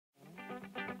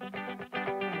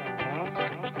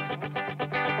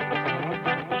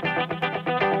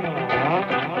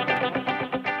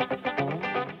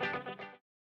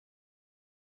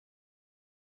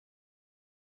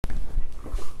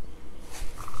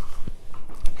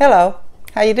Hello,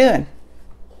 how you doing?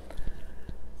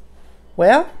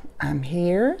 Well, I'm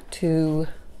here to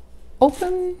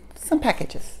open some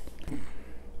packages.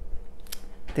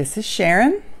 This is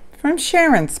Sharon from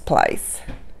Sharon's Place.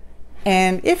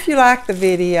 And if you like the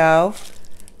video,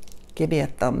 give me a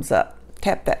thumbs up.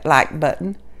 Tap that like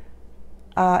button.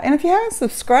 And if you haven't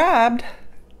subscribed,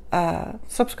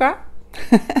 subscribe.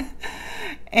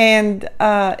 And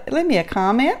leave me a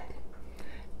comment.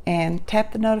 And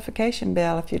tap the notification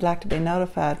bell if you'd like to be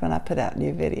notified when I put out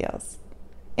new videos.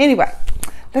 Anyway,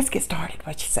 let's get started.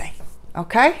 What you say?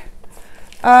 Okay?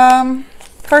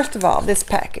 First of all, this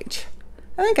package.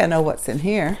 I think I know what's in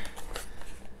here.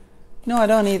 No, I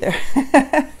don't either.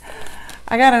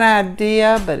 I got an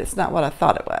idea, but it's not what I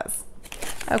thought it was.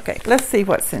 Okay, let's see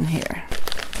what's in here.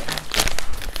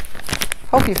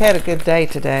 Hope you've had a good day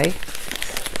today.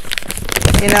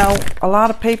 You know, a lot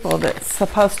of people that's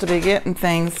supposed to be getting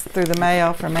things through the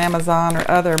mail from Amazon or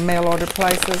other mail order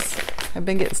places have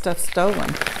been getting stuff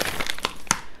stolen.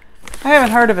 I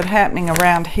haven't heard of it happening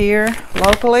around here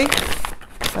locally,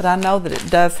 but I know that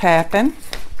it does happen.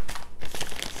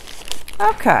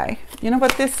 Okay, you know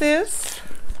what this is?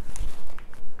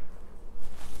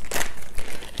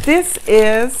 This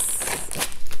is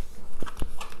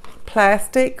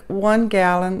plastic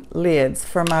 1-gallon lids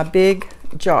for my big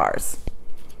jars.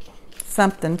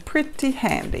 Something pretty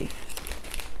handy.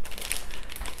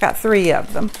 Got 3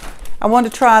 of them. I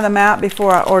wanted to try them out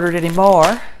before I ordered any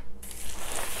more.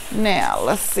 Now,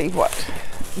 let's see what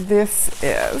this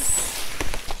is.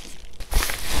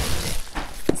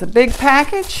 It's a big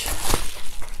package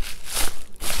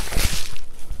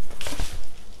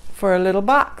for a little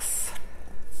box.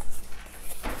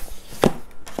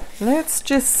 Let's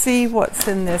just see what's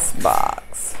in this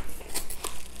box.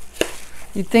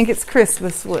 You'd think it's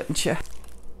Christmas, wouldn't you?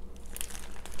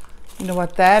 You know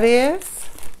what that is?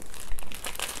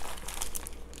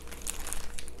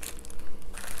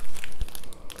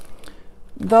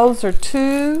 Those are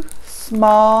 2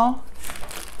 small,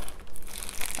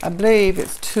 I believe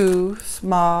it's 2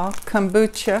 small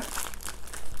kombucha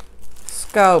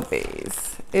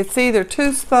Scobees. It's either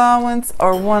 2 small ones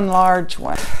or 1 large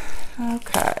one.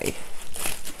 Okay.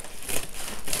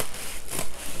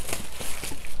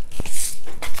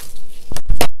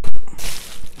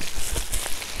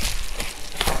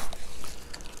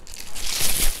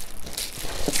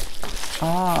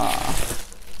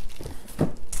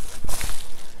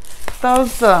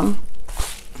 Those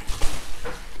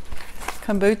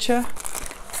kombucha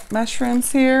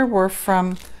mushrooms here were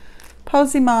from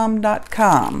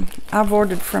posymom.com. I've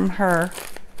ordered from her,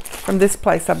 from this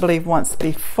place, I believe once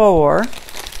before.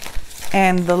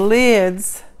 And the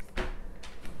lids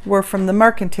were from the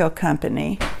Mercantile Co,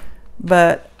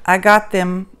 but I got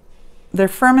them, their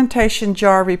fermentation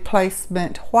jar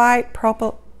replacement white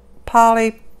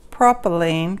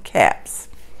polypropylene caps.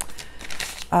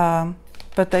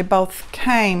 But they both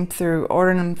came through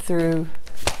ordering them through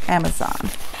Amazon.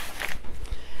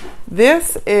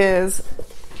 This is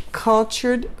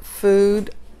Cultured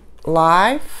Food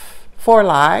Life for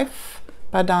Life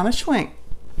by Donna Schwenk.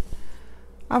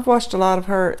 I've watched a lot of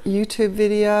her YouTube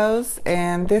videos,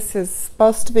 and this is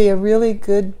supposed to be a really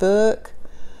good book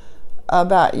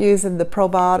about using the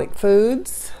probiotic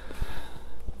foods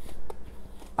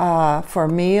for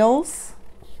meals.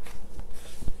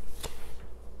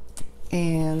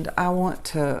 And I want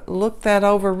to look that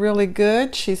over really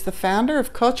good. She's the founder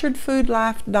of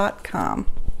culturedfoodlife.com.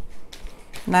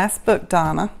 Nice book,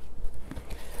 Donna.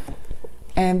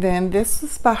 And then this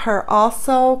is by her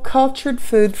also, Cultured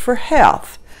Food for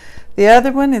Health. The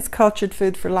other one is Cultured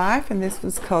Food for Life, and this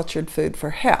was Cultured Food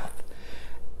for Health.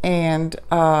 And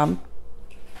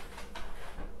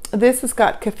this has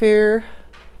got kefir,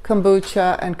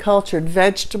 kombucha, and cultured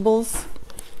vegetables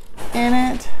in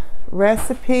it.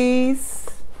 Recipes.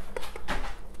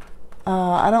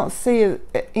 I don't see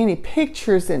any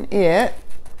pictures in it.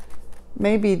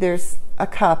 Maybe there's a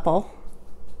couple.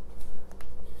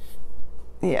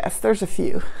 Yes, there's a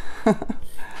few.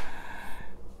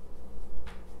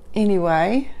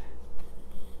 Anyway,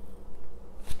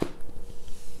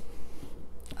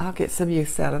 I'll get some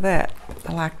use out of that.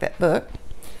 I like that book.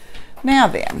 Now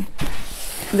then,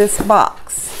 this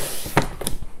box.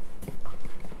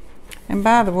 And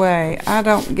by the way, I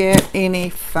don't get any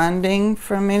funding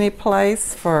from any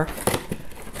place for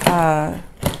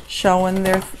showing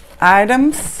their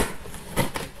items.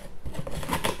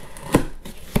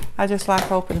 I just like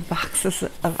opening boxes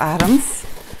of items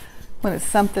when it's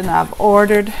something I've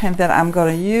ordered and that I'm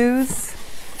going to use.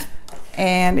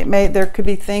 And there could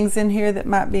be things in here that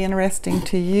might be interesting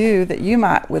to you that you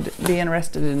would be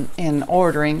interested in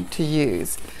ordering to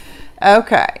use.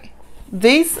 Okay,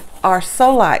 these are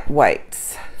Soligt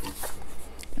Weights.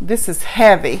 This is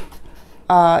heavy.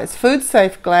 It's food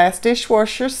safe glass,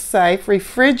 dishwasher safe,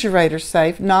 refrigerator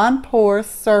safe, non-porous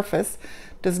surface,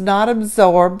 does not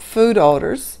absorb food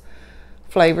odors,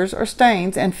 flavors, or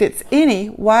stains, and fits any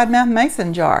wide-mouth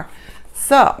mason jar.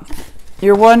 So,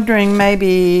 you're wondering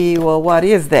maybe, well, what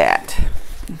is that?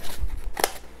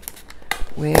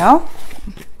 Well,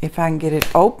 if I can get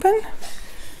it open,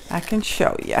 I can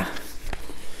show you.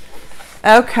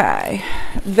 Okay,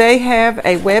 they have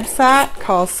a website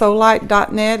called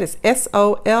soligt.net. It's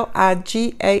S-O-L-I-G-T,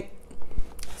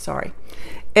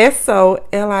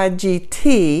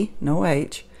 no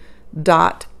H,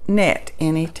 .net,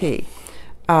 N-E-T.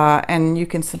 And you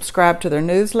can subscribe to their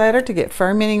newsletter to get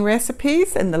fermenting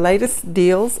recipes and the latest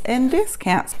deals and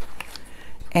discounts.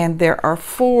 And there are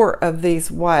 4 of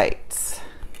these weights.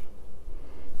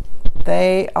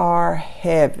 They are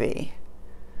heavy.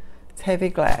 It's heavy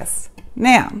glass.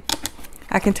 Now,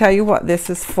 I can tell you what this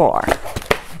is for.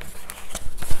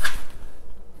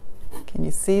 Can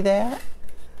you see that?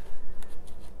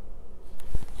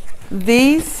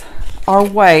 These are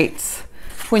weights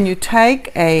when you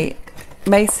take a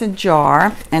mason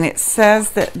jar, and it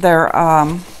says that they're,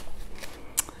 I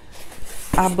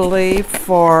believe,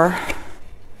 for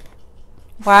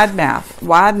wide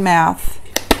mouth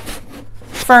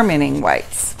fermenting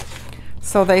weights.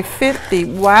 So they fit the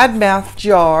wide mouth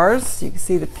jars. You can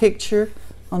see the picture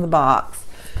on the box.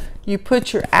 You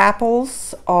put your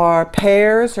apples or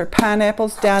pears or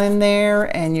pineapples down in there,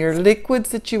 and your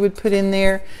liquids that you would put in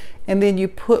there, and then you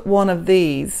put one of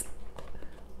these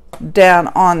down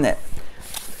on it,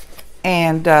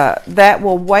 and that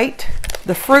will weight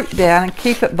the fruit down and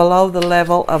keep it below the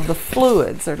level of the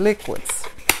fluids or liquids.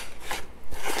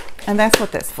 And that's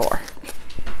what that's for.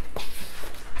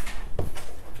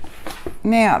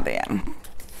 Now then,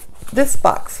 this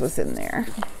box was in there.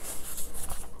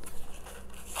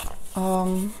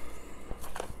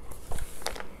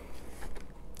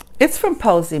 It's from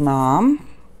Posy Mom,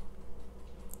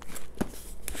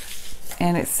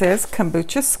 and it says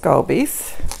kombucha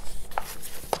Scobees.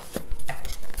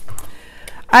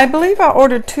 I believe I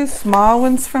ordered 2 small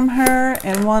ones from her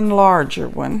and 1 larger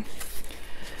one,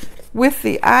 with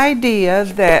the idea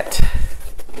that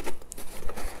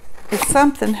if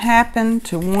something happened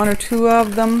to 1 or 2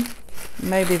 of them,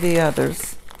 maybe the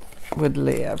others would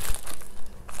live.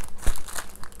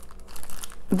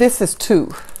 This is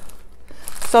 2.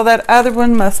 So that other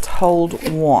one must hold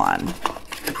 1.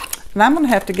 And I'm going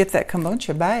to have to get that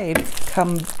kombucha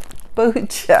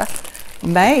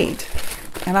made.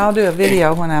 And I'll do a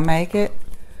video when I make it.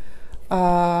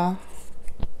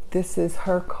 This is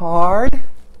her card.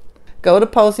 Go to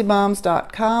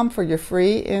posymoms.com for your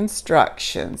free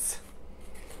instructions.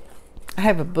 I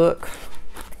have a book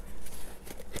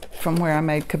from where I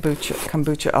made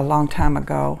kombucha a long time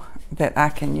ago that I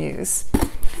can use.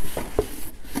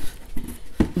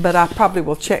 But I probably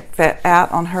will check that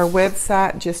out on her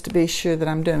website just to be sure that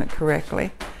I'm doing it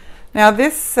correctly. Now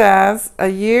this says, a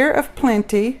year of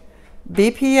plenty,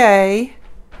 BPA-free,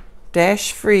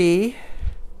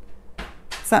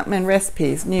 something in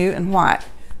recipes, new and white.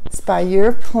 It's by Year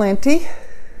of Plenty.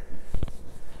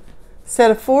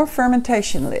 Set of 4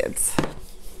 fermentation lids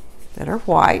that are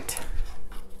white.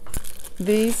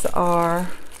 These are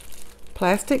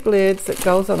plastic lids that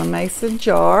goes on a mason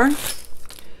jar.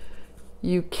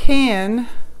 You can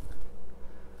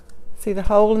see the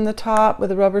hole in the top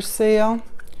with a rubber seal.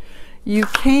 You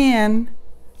can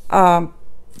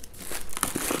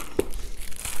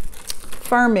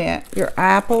ferment your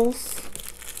apples,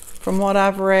 from what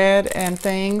I've read and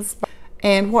things.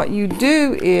 And what you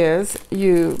do is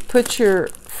you put your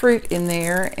fruit in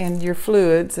there and your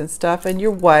fluids and stuff and your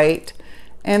weight,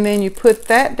 and then you put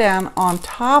that down on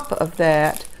top of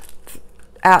that.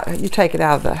 You take it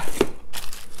out of the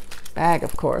bag,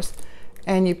 of course,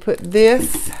 and you put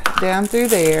this down through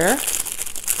there.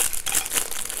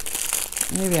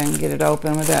 Maybe I can get it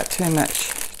open without too much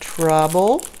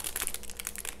trouble.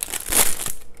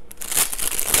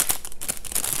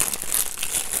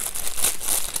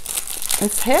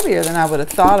 It's heavier than I would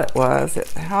have thought it was.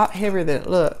 It's a lot heavier than it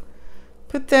looked.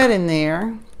 Put that in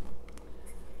there.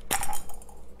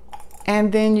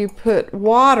 And then you put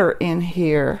water in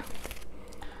here.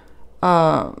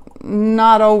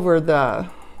 Not over the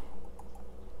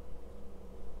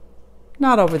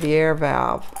air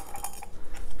valve.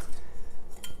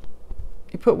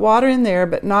 You put water in there,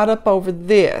 but not up over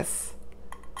this.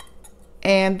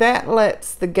 And that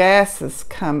lets the gases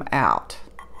come out,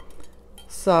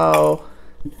 so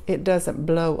it doesn't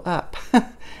blow up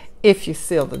if you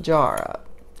seal the jar up.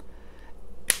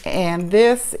 And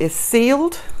this is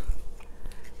sealed.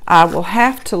 I will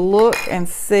have to look and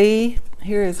see.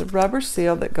 Here is a rubber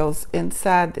seal that goes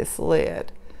inside this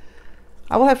lid.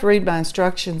 I will have to read my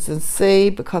instructions and see,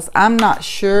 because I'm not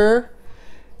sure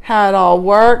how it all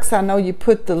works. I know you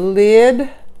put the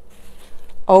lid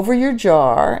over your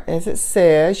jar, as it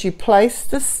says. You place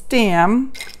the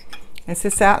stem, it's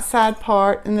this outside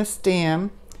part in the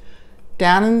stem,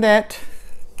 down in that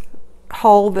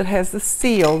hole that has the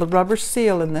seal, the rubber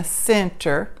seal in the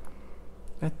center.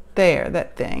 Right there,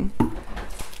 that thing.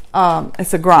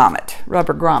 It's a grommet,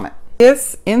 rubber grommet.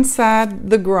 This inside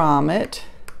the grommet,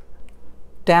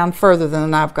 down further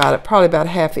than I've got it, probably about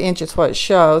 1/2 inch is what it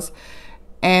shows.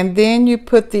 And then you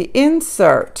put the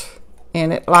insert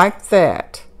in it like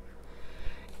that.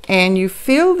 And you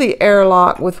fill the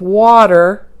airlock with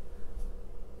water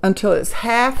until it's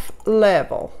half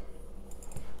level.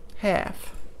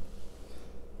 Half.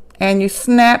 And you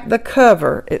snap the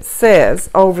cover, it says,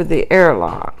 over the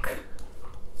airlock.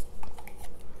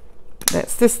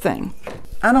 That's this thing.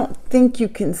 I don't think you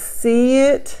can see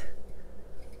it,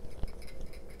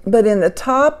 but in the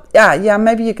top, yeah,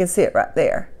 maybe you can see it right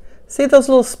there. See those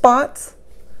little spots?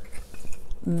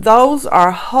 Those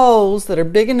are holes that are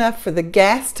big enough for the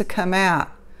gas to come out,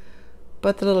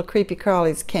 but the little creepy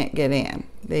crawlies can't get in,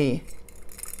 the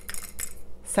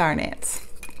siren ants.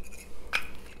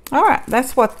 All right,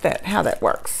 that's how that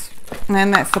works.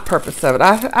 And that's the purpose of it.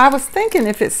 I was thinking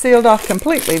if it's sealed off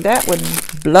completely, that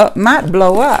might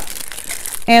blow up.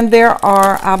 And there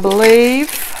are, I believe,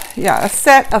 yeah, a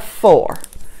set of 4.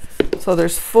 So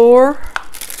there's 4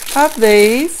 of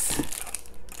these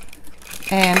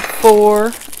and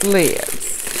 4 lids.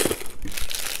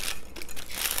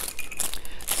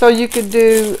 So you could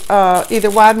do either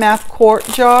wide mouth quart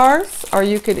jars, or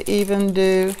you could even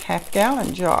do 1/2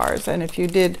 gallon jars. And if you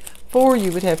did 4,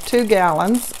 you would have 2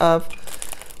 gallons of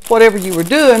whatever you were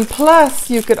doing. Plus,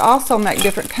 you could also make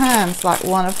different kinds, like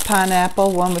one of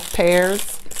pineapple, one with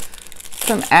pears,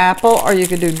 some apple, or you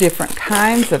could do different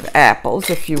kinds of apples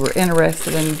if you were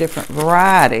interested in different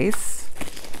varieties.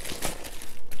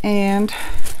 And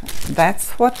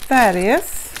that's what that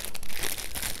is.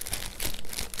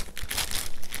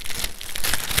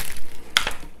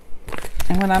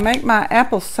 And when I make my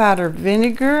apple cider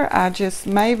vinegar, I just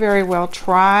may very well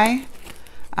try.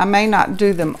 I may not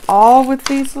do them all with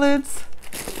these lids,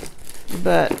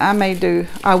 but I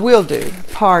will do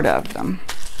part of them.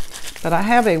 But I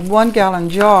have a 1 gallon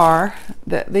jar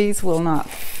that these will not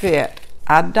fit.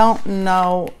 I don't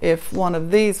know if one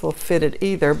of these will fit it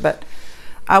either, but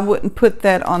I wouldn't put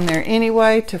that on there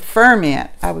anyway to ferment.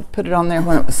 I would put it on there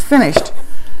when it was finished,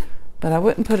 but I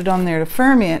wouldn't put it on there to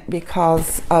ferment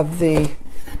because of the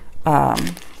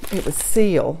it was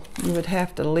sealed. You would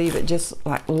have to leave it, just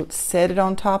like set it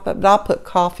on top of it. But I'll put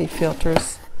coffee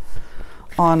filters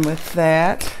on with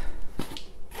that.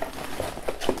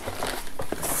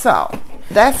 So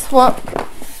that's what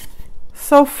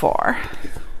so far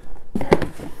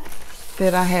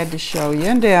that I had to show you.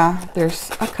 And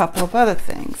there's a couple of other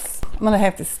things. I'm going to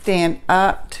have to stand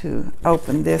up to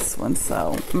open this one,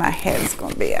 so my head's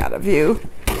going to be out of view.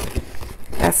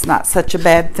 That's not such a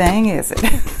bad thing, is it?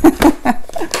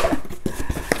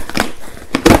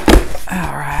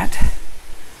 All right.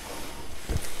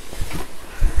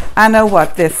 I know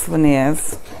what this one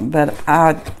is, but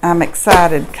I'm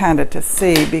excited kind of to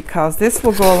see, because this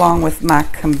will go along with my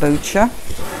kombucha.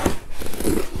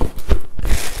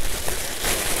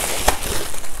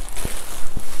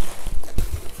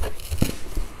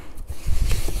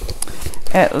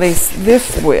 At least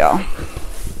this will.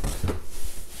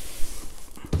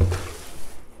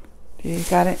 Do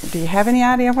you have any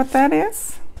idea what that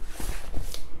is?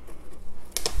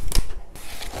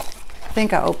 I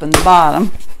think I opened the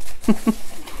bottom.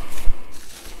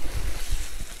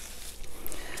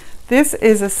 This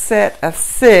is a set of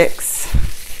 6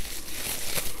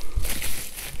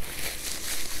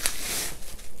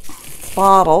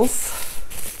 bottles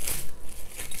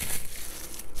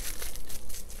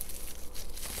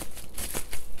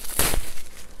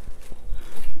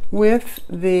with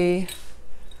the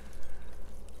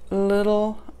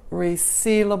little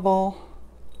resealable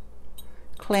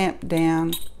clamp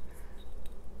down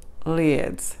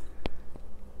lids.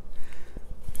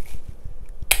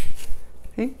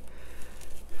 See? Isn't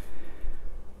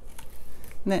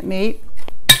that neat?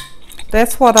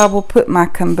 That's what I will put my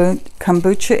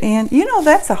kombucha in. You know,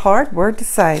 that's a hard word to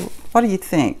say. What do you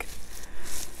think?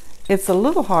 It's a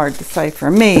little hard to say for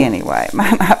me anyway. It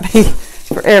might not be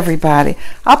for everybody.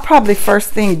 I'll probably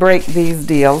first thing break these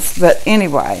deals, but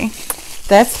anyway,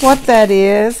 that's what that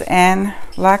is. And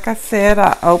like I said,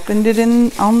 I opened it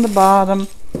on the bottom,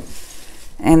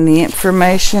 And the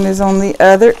information is on the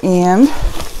other end.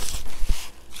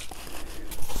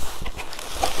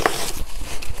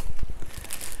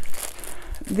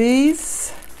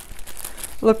 These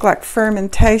look like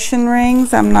fermentation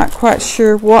rings. I'm not quite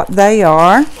sure what they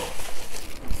are.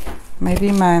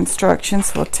 Maybe my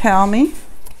instructions will tell me.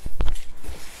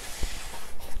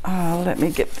 Let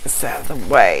me get this out of the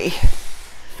way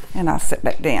and I'll sit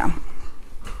back down.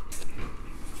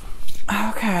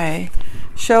 Okay,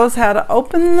 shows how to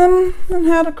open them and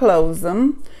how to close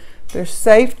them. There's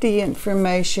safety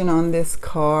information on this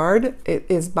card. It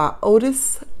is by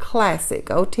Otis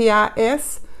Classic,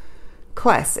 O-T-I-S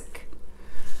Classic.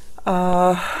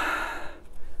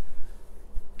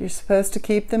 You're supposed to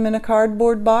keep them in a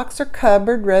cardboard box or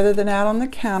cupboard rather than out on the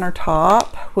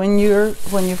countertop when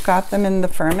you've got them in the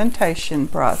fermentation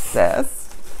process.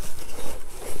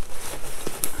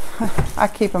 I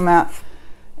keep them out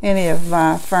any of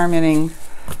my fermenting,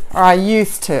 or I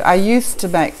used to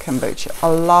make kombucha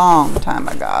a long time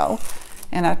ago,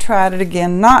 and I tried it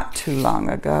again not too long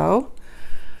ago.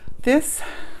 This,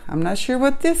 I'm not sure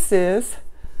what this is.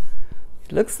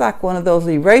 It looks like one of those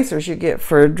erasers you get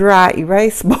for a dry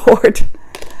erase board.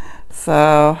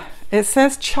 So it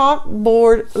says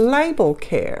chalkboard label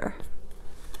care.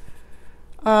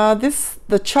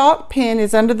 The chalk pen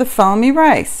is under the foam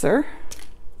eraser.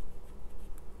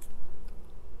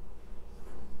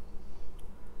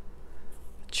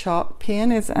 Chalk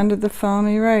pen is under the foam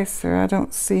eraser. I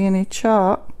don't see any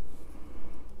chalk.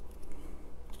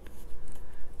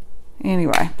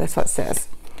 Anyway, that's what it says.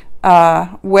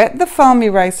 Wet the foam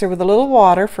eraser with a little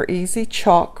water for easy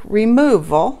chalk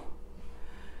removal.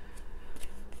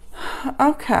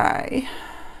 Okay.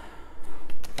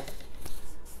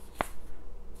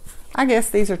 I guess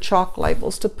these are chalk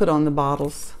labels to put on the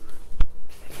bottles.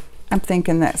 I'm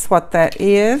thinking that's what that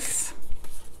is.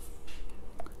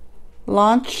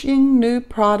 Launching new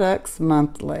products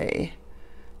monthly.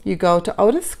 You go to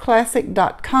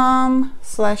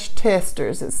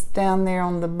otisclassic.com/testers. It's down there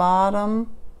on the bottom.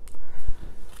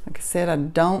 Like I said, I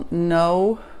don't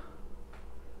know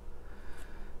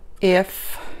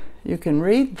if you can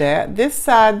read that. This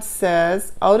side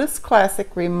says Otis Classic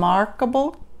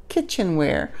Remarkable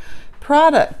Kitchenware.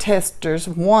 Product testers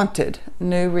wanted,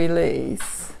 new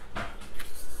release.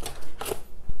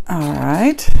 All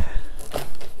right.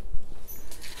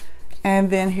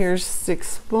 And then here's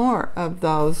 6 more of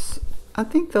those. I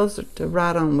think those are to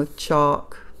write on with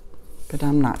chalk, but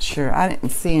I'm not sure. I didn't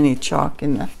see any chalk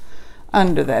in the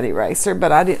under that eraser,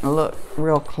 but I didn't look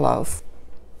real close.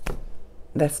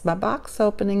 That's my box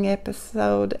opening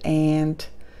episode and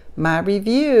my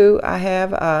review. I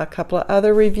have a couple of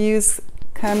other reviews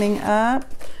coming up.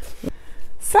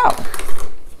 So,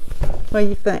 what do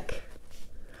you think?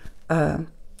 Do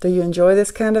you enjoy this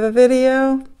kind of a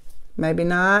video? Maybe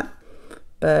not.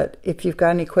 But if you've got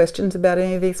any questions about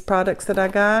any of these products that I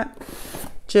got,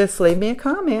 just leave me a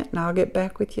comment and I'll get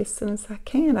back with you as soon as I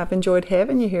can. I've enjoyed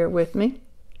having you here with me.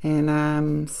 And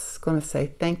I'm going to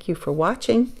say thank you for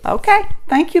watching. Okay,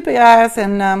 thank you guys,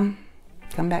 and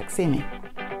come back see me.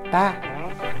 Bye.